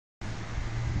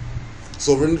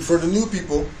So for the new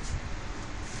people,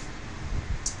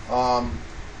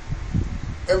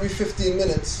 every 15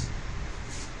 minutes,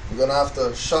 we're gonna have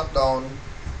to shut down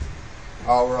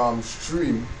our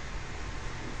stream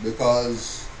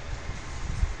because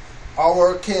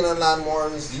our Canaanland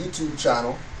Moore's YouTube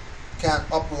channel can't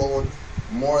upload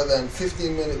more than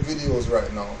 15-minute videos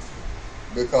right now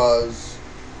because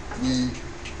we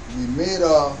made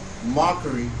a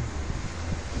mockery.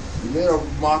 We made a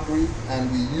mockery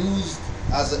and we used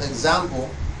as an example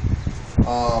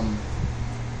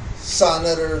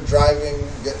Senator driving,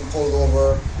 getting pulled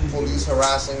over, police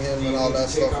harassing him and all that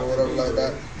stuff or whatever like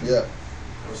that. Yeah.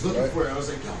 I was looking for it. I was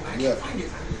like, yo, I can't find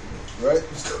it. Right?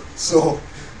 So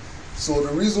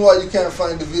the reason why you can't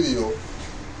find the video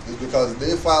is because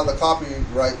they filed a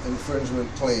copyright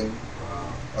infringement claim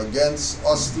against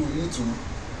us through YouTube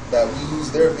that we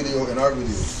use their video in our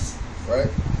videos. Right?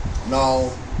 Now,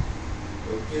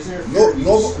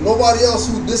 nobody else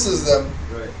who disses them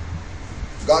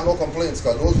got no complaints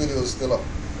because those videos are still up.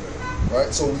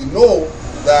 Right? So we know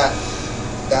that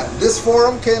this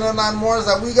forum, Canaanland Moors,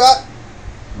 that we got,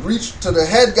 reached to the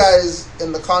head guys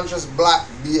in the conscious black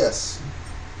BS.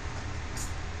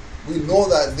 We know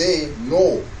that they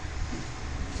know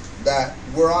that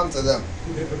we're onto them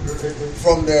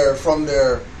from their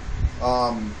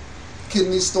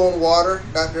kidney stone water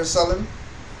that they're selling,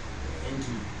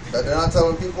 that they're not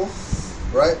telling people,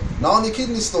 right? Not only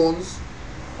kidney stones,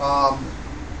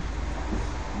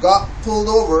 got pulled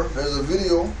over. There's a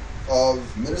video of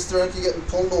Minister Enki getting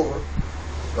pulled over,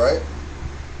 right?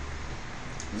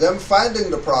 Them finding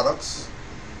the products,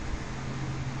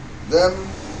 them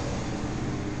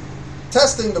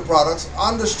testing the products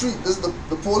on the street. This is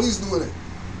the police doing it.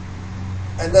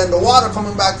 And then the water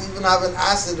coming back to even having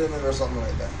acid in it or something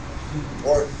like that.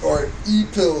 Or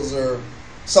E-pills or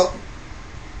something.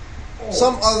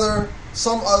 Some other,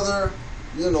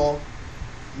 you know,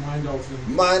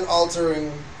 mind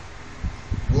altering,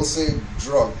 we'll say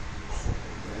drug.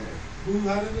 Who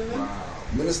had it in there? Wow.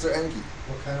 Minister Enki.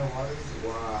 What kind of water is it?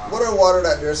 Wow. Whatever water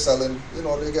that they're selling, you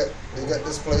know, they get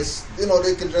this place, you know,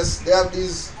 they have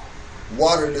these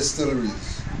water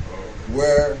distilleries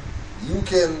where you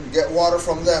can get water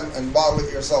from them and bottle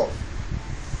it yourself.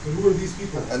 And who are these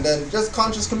people? And then just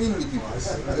conscious community people.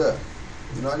 Yeah.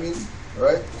 You know what I mean?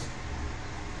 Right?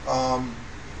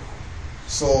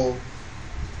 So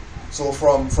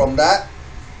from that,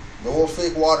 the whole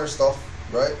fake water stuff,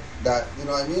 right? That, you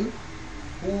know what I mean?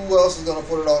 Who else is gonna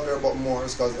put it out there but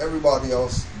Morris? Because everybody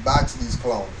else backs these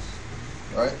clowns,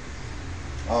 right?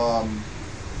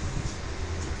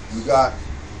 We got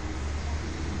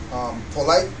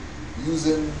Polite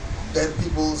using dead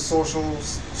people's social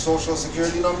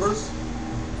security numbers,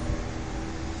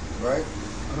 right?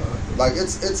 Like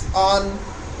it's on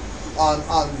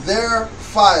their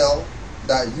file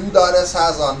that U.S.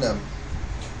 has on them,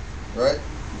 right?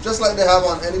 Just like they have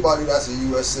on anybody that's a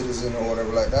U.S. citizen or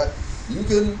whatever like that. You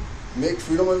can make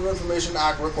Freedom of Information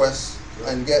Act requests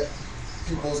and get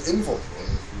people's info.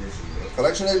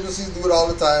 Collection agencies do it all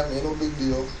the time. Ain't no big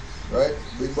deal, right?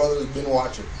 Big Brother has been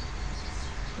watching,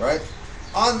 right?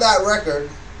 On that record,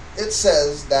 it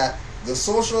says that the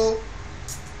social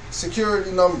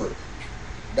security number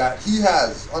that he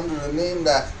has under the name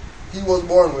that he was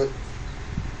born with,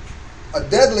 a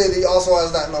dead lady also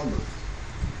has that number.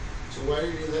 So why are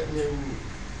you letting him?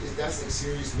 That's like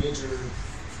serious major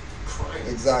crime.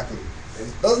 Exactly.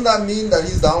 Doesn't that mean that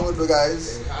he's down with the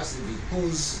guys? It has to be.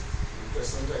 Who's There's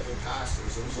some type of pass or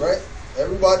something. right?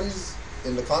 Everybody's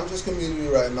in the conscious community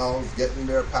right now is getting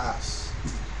their pass.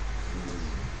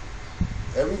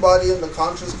 Everybody in the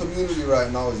conscious community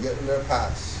right now is getting their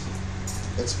pass.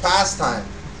 It's pass time.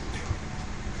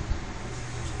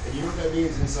 And you know what that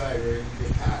means inside, right? You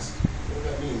get passed. You know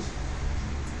what that means?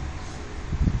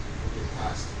 You get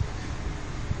passed.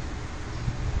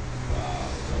 Wow.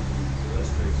 That's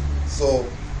crazy. So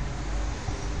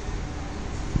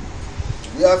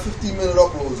we have 15-minute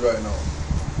uploads right now.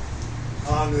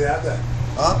 How long do they have that?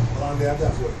 Huh? How long do they have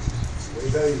that for? What do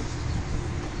you tell you?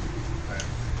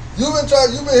 You've been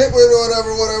hit with it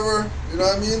or whatever, you know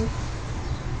what I mean?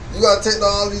 You gotta take down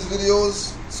all these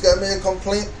videos, you gotta make a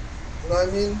complaint, you know what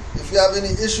I mean? If you have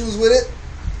any issues with it,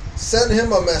 send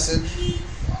him a message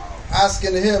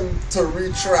asking him to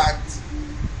retract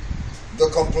the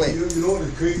complaint. You know what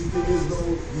the crazy thing is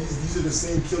though? These are the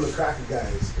same killer cracker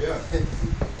guys. Yeah.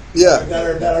 Yeah.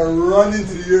 That are running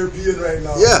to the European right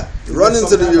now. Yeah, running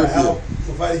to the European. Help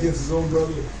to fight against his own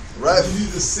brother. Right. These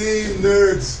are the same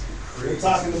nerds. They're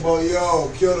talking about, yo,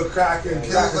 kill the cracker and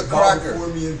Kill the cracker. For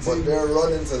me and But they're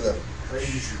running to them.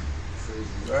 Crazy.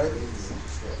 Right?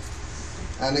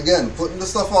 And again, putting the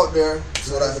stuff out there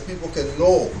so that the people can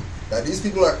know that these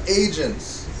people are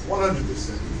agents.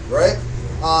 100%. Right?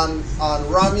 On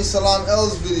Rami Salam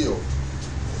L's video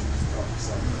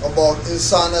about is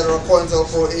Saneder a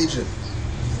COINTELPRO agent.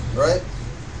 Right?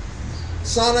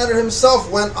 Saneder himself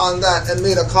went on that and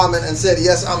made a comment and said,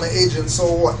 yes, I'm an agent,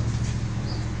 so what?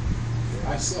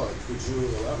 I saw it. Could you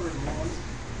elaborate more on it?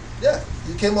 Yeah,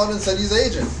 he came out and said he's an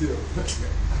agent. Yeah.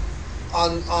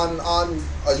 On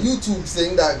a YouTube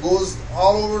thing that goes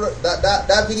all over,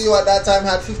 that video at that time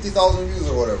had 50,000 views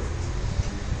or whatever.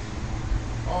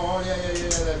 Oh, yeah,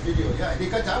 that video. Yeah, they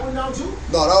cut that one down too?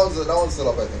 No, that one's still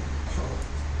up, I think.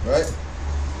 Right?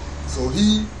 So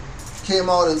he came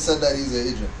out and said that he's an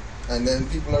agent. And then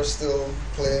people are still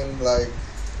playing like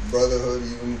Brotherhood,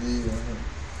 unity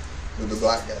with the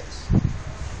black guys.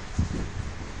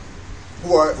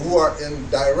 Who are in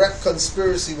direct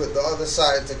conspiracy with the other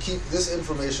side to keep this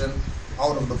information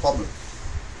out of the public.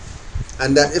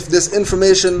 And that if this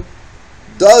information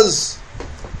does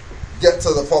get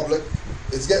to the public,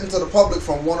 it's getting to the public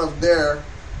from one of their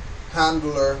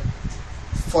handler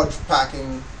fudge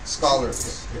packing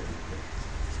scholars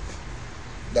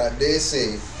that they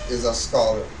say is a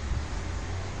scholar.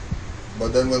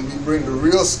 But then when we bring the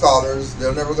real scholars,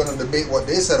 they're never going to debate what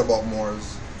they said about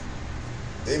Moors.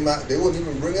 They wouldn't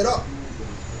even bring it up.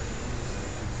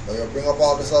 They'll bring up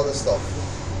all this other stuff.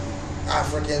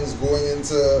 Africans going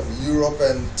into Europe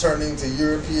and turning to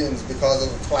Europeans because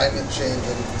of climate change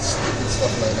and stupid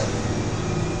stuff like that.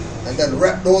 And then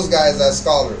rep those guys as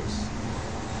scholars.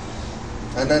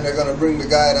 And then they're going to bring the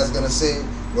guy that's going to say,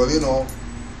 well, you know,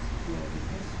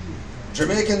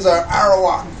 Jamaicans are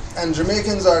Arawak, and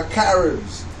Jamaicans are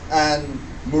Caribs, and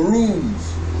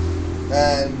Maroons,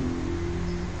 and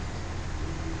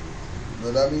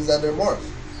well, that means that they're Moors.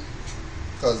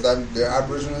 Because they're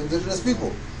Aboriginal indigenous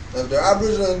people. If they're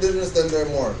Aboriginal indigenous, then they're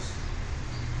Moors.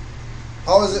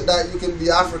 How is it that you can be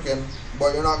African,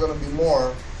 but you're not going to be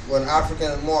Moor, when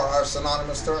African and Moor are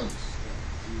synonymous terms?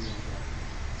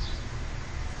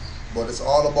 But it's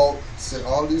all about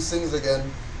all these things again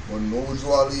when Noju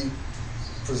Ali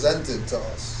presented to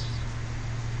us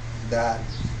that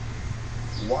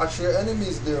watch your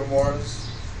enemies, dear Moors.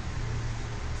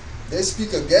 They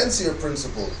speak against your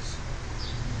principles.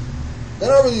 They're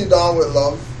not really down with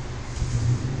love.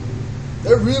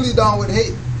 They're really down with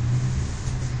hate.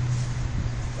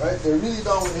 Right? They're really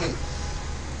down with hate.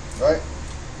 Right?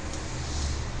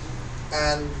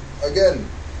 And again,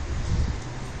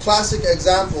 classic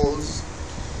examples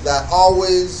that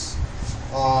always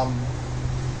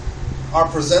are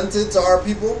presented to our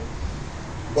people,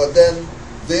 but then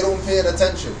they don't pay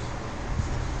attention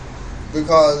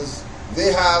because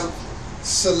they have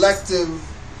selective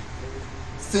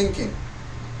thinking.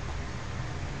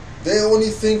 They only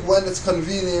think when it's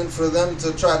convenient for them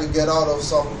to try to get out of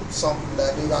something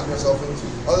that they got themselves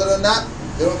into. Other than that,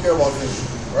 they don't care about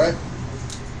anything, right?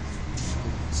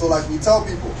 So like we tell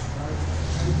people,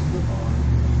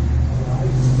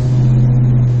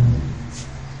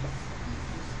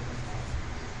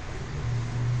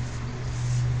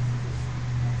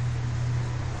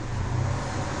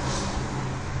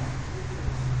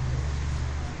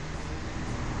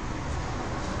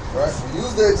 right? We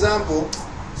use the example,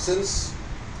 since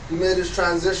he made his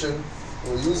transition,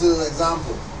 we use it as an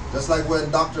example. Just like when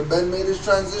Dr. Ben made his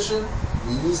transition,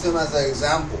 we used him as an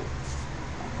example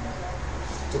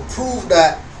to prove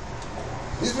that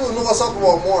these people know what's up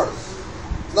about Moors.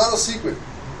 It's not a secret.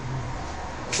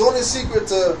 It's only a secret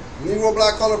to Negro,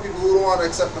 black, colored people who don't want to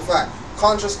accept the fact.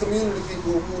 Conscious community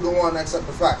people who don't want to accept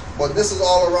the fact. But this is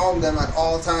all around them at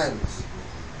all times.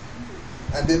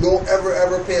 And they don't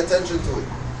ever pay attention to it.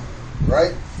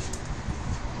 Right?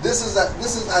 This is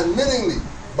admittingly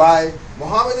by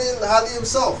Muhammad Ali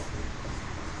himself.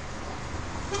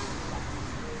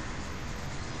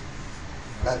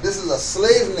 That this is a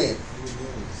slave name.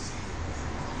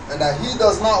 And that he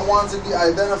does not want to be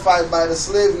identified by the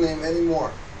slave name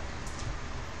anymore.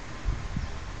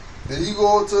 Did he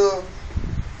go to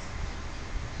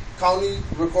county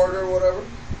recorder or whatever?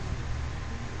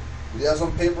 Did he have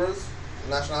some papers,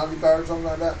 nationality card or something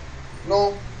like that?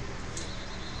 No.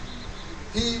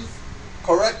 He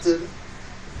corrected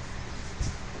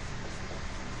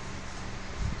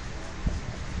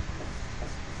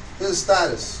his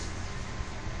status.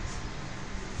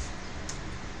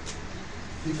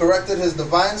 He corrected his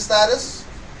divine status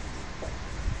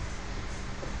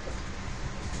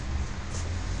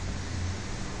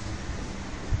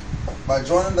by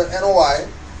joining the NOI,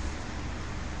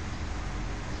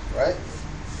 right?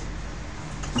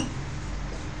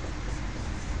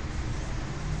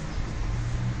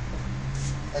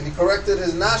 and he corrected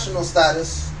his national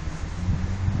status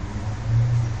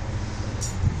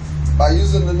by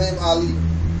using the name Ali.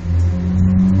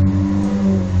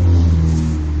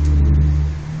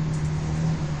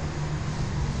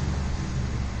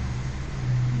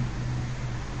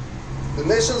 The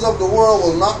nations of the world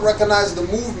will not recognize the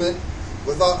movement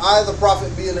without I, the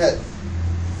Prophet, being head.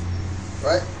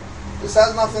 Right? This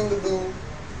has nothing to do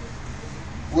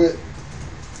with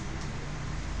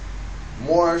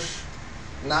Moorish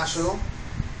national.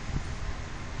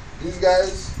 These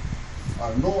guys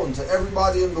are known to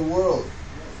everybody in the world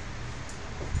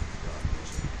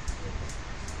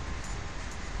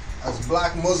as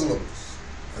black Muslims.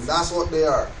 And that's what they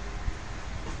are.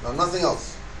 Now, nothing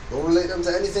else. Don't relate them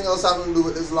to anything else having to do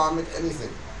with Islamic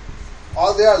anything.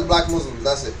 All they are is black Muslims.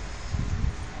 That's it.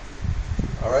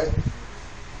 Alright?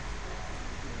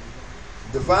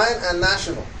 Divine and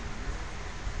national.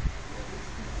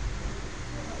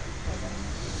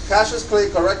 Cassius Clay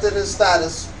corrected his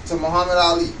status to Muhammad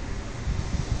Ali.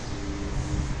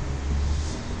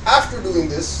 After doing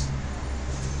this,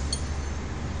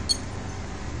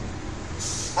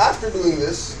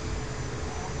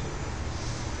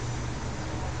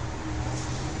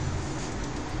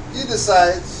 he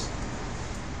decides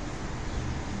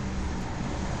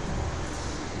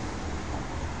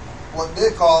what they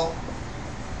call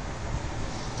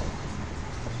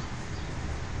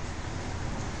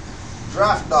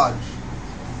draft dodge.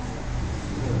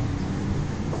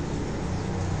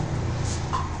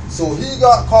 So he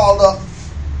got called up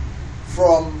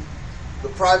from the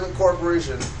private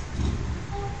corporation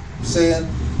saying,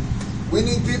 we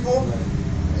need people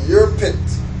and you're picked.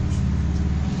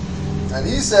 And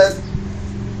he said,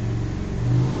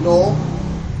 no,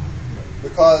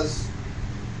 because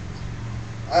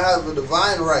I have a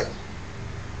divine right.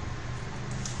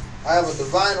 I have a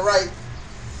divine right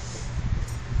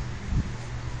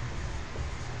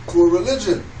to a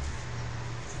religion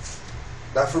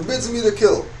that forbids me to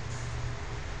kill.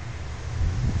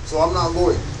 So I'm not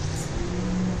going.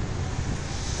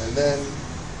 And then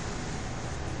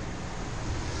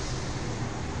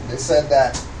they said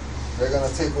that they're going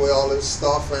to take away all his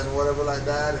stuff and whatever like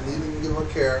that, and he didn't give a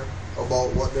care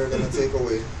about what they're going to take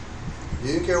away. He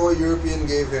didn't care what European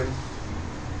gave him.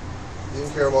 He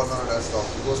didn't care about none of that stuff.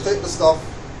 He goes, take the stuff,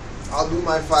 I'll do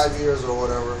my 5 years or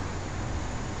whatever,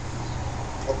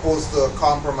 opposed to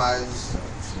compromise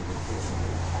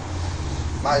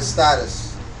my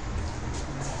status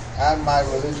and my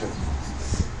religion.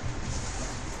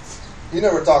 He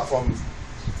never talked from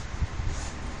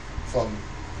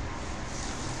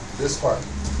this part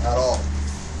at all.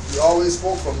 He always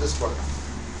spoke from this part.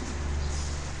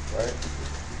 Right?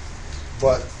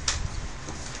 But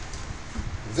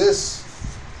this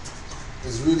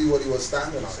is really what he was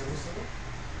standing on.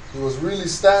 He was really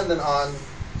standing on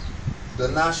the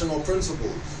national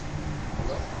principles,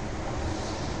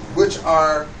 which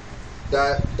are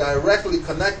directly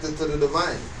connected to the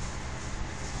divine.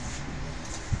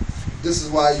 This is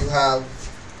why you have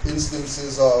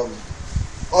instances of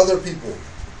other people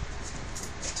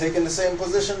taking the same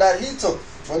position that he took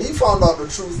when he found out the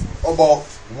truth about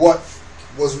what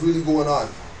was really going on.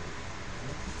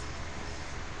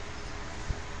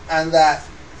 And that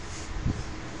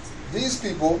these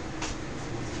people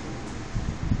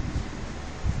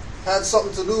had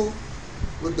something to do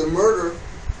with the murder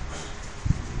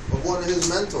of one of his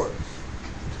mentors.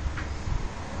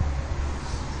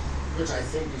 Which I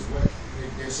think is what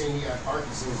they're saying, he had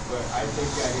Parkinson's, but I think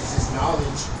that it's his knowledge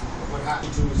of what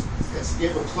happened to his, because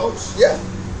they were close. Yeah,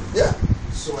 yeah.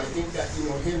 So I think that,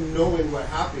 him knowing what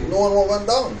happened, knowing what went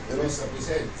down, messed up his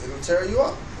head. It'll tear you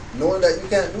up. Knowing that you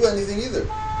can't do anything either.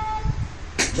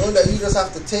 Knowing that you just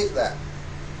have to take that.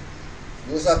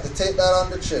 You just have to take that on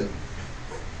the chin.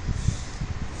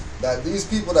 That these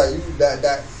people that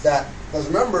because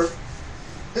remember,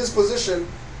 his position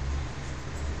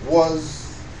was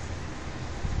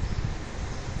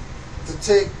to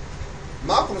take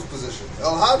Malcolm's position,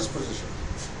 El-Hajj's position.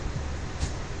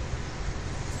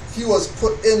 He was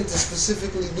put in to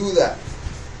specifically do that.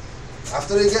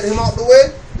 After they get him out the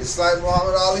way, they slide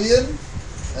Muhammad Ali in,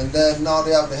 and then now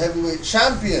they have the heavyweight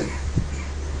champion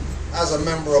as a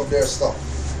member of their stuff.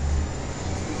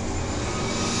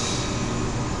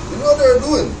 You know what they're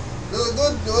doing? It was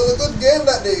a good game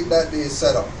that they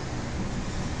set up,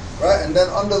 right? And then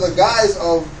under the guise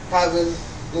of having,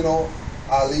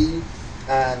 Ali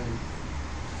and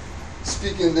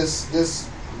speaking this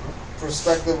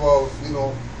perspective of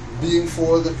being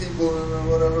for the people and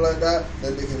whatever like that,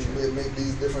 then they can make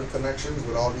these different connections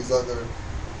with all these other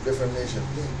different nations,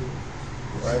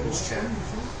 right?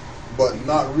 But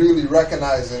not really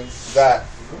recognizing that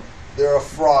they're a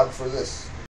fraud for this.